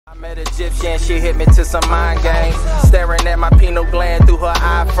met Egyptian, she hit me to some mind games. Staring at my pineal gland through her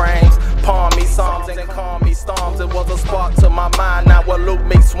eye frames. Palm me psalms and calm me storms. It was a spark to my mind, not what Luke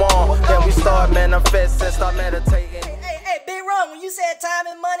me swarm. Then we start manifesting, start meditating. Hey, Big Ron, when you said time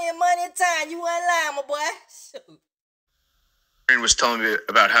and money and time, you weren't lying, my boy. Shoot. Arian was telling me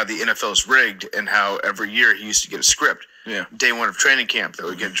about how the NFL is rigged and how every year he used to get a script. Yeah. Day one of training camp that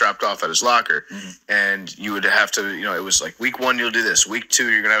would get dropped off at his locker. And you would have to, it was like week 1, you'll do this. Week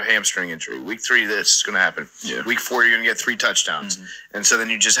 2, you're going to have a hamstring injury. Week 3, this is going to happen. Yeah. Week 4, you're going to get 3 touchdowns. And so then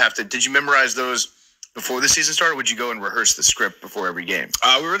you just have to, did you memorize those before the season started? Or would you go and rehearse the script before every game?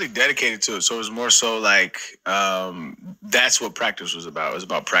 We were really dedicated to it. So it was more so like, that's what practice was about. It was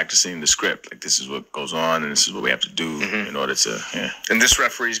about practicing the script. Like, this is what goes on and this is what we have to do in order to, And this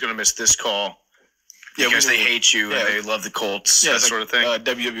referee's going to miss this call. Because they hate you and they love the Colts, that sort of thing.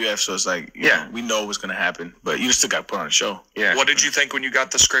 WWF, so it's like, we know what's going to happen, but you still got to put on a show. Yeah. What did you think when you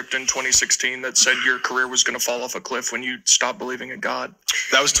got the script in 2016 that said your career was going to fall off a cliff when you stopped believing in God?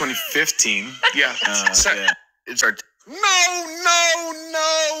 That was 2015. Yeah. It's our... No.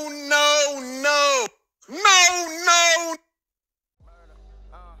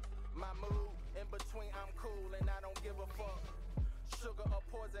 My mood in between, I'm cool and I don't give a fuck. Sugar or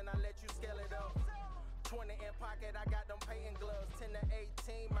poison, I let you scale it up. 20 in pocket, I got them painting gloves. 10 to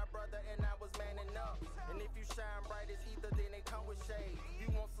 18, my brother and I was manning up. And if you shine bright as ether, then they come with shade. You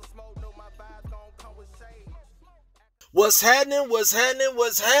want some smoke, no, my vibes gon' come with shade. What's happening,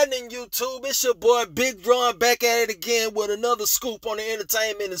 YouTube? It's your boy Big Ron back at it again with another scoop on the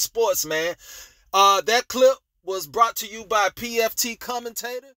entertainment and sports, man. That clip was brought to you by PFT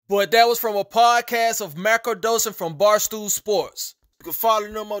Commentator. But that was from a podcast of Macrodosing from Barstool Sports. You can follow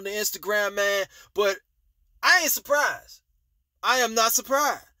them on the Instagram, man. But I ain't surprised. I am not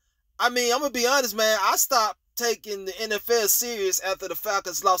surprised. I mean, I'm going to be honest, man. I stopped taking the NFL serious after the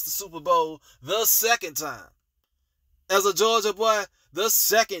Falcons lost the Super Bowl the second time. As a Georgia boy, the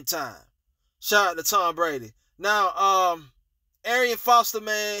second time. Shout out to Tom Brady. Now, Arian Foster,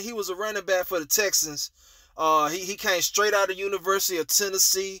 man, he was a running back for the Texans. He came straight out of the University of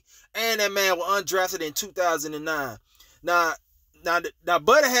Tennessee, and that man was undrafted in 2009. Now,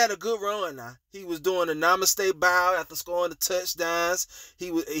 Buddy had a good run. Now he was doing a namaste bow after scoring the touchdowns. He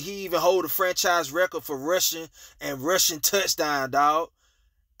even hold a franchise record for rushing touchdown, dog.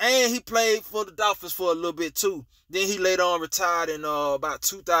 And he played for the Dolphins for a little bit too. Then he later on retired in about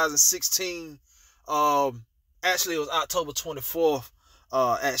 2016. Actually, it was October 24th.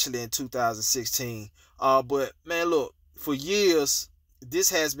 Actually in 2016. But man, look, for years this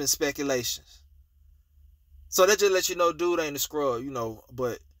has been speculations. So that just lets you know, dude ain't a scrub,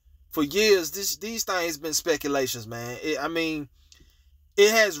 But for years, these things been speculations, man.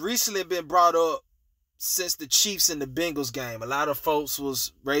 It has recently been brought up since the Chiefs and the Bengals game. A lot of folks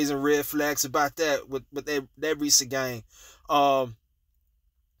was raising red flags about that with that recent game. And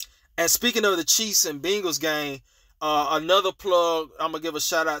speaking of the Chiefs and Bengals game, another plug, I'm going to give a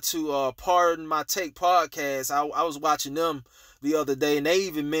shout out to Pardon My Take podcast. I was watching them the other day, and they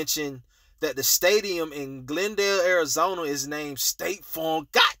even mentioned that the stadium in Glendale, Arizona is named State Farm.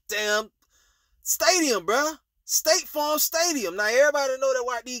 Goddamn stadium, bruh. State Farm Stadium. Now, everybody know that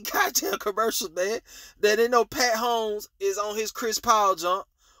why these goddamn commercials, man. That they know Pat Holmes is on his Chris Paul jump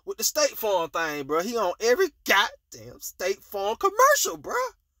with the State Farm thing, bruh. He on every goddamn State Farm commercial, bruh.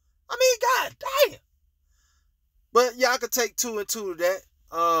 I mean, goddamn. But y'all can take 2 and 2 to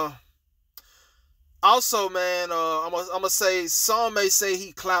that. Also, man, I'm gonna say, some may say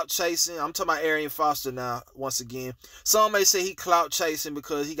he clout chasing. I'm talking about Arian Foster now, once again. Some may say he clout chasing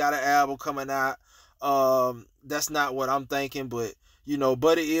because he got an album coming out. That's not what I'm thinking, but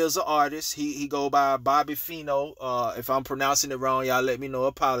Buddy is an artist. He go by Bobby Feeno. If I'm pronouncing it wrong, y'all let me know.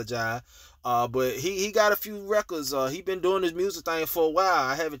 Apologize. But he got a few records. He been doing this music thing for a while.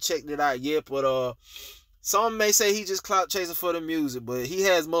 I haven't checked it out yet, but some may say he just clout chasing for the music, but he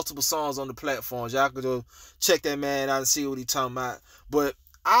has multiple songs on the platforms. Y'all can go check that man out and see what he talking about. But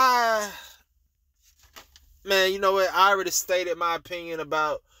man, you know what? I already stated my opinion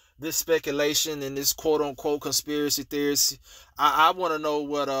about this speculation and this quote-unquote conspiracy theories. I want to know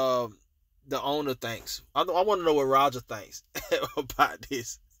what the owner thinks. I want to know what Roger thinks about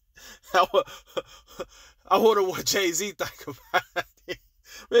this. I wonder what Jay-Z think about it.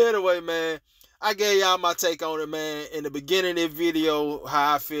 But anyway, man, I gave y'all my take on it, man. In the beginning of this video,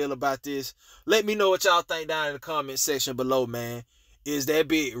 how I feel about this. Let me know what y'all think down in the comment section below, man. Is that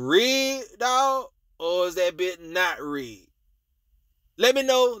bit rigged, dog? Or is that bit not rigged? Let me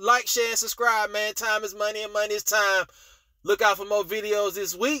know. Like, share, and subscribe, man. Time is money and money is time. Look out for more videos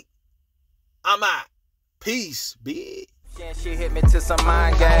this week. I'm out. Peace, bitch. She hit me to some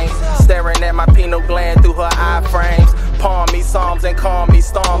mind games, staring at my pineal gland through her eye frames. Palm me psalms and calm me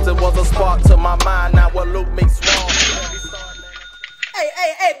storms. It was a spark to my mind, not what Luke makes wrong.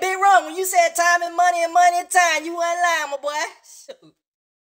 Hey, Big Ron, when you said time and money and time, you wasn't lying, my boy. Shoot.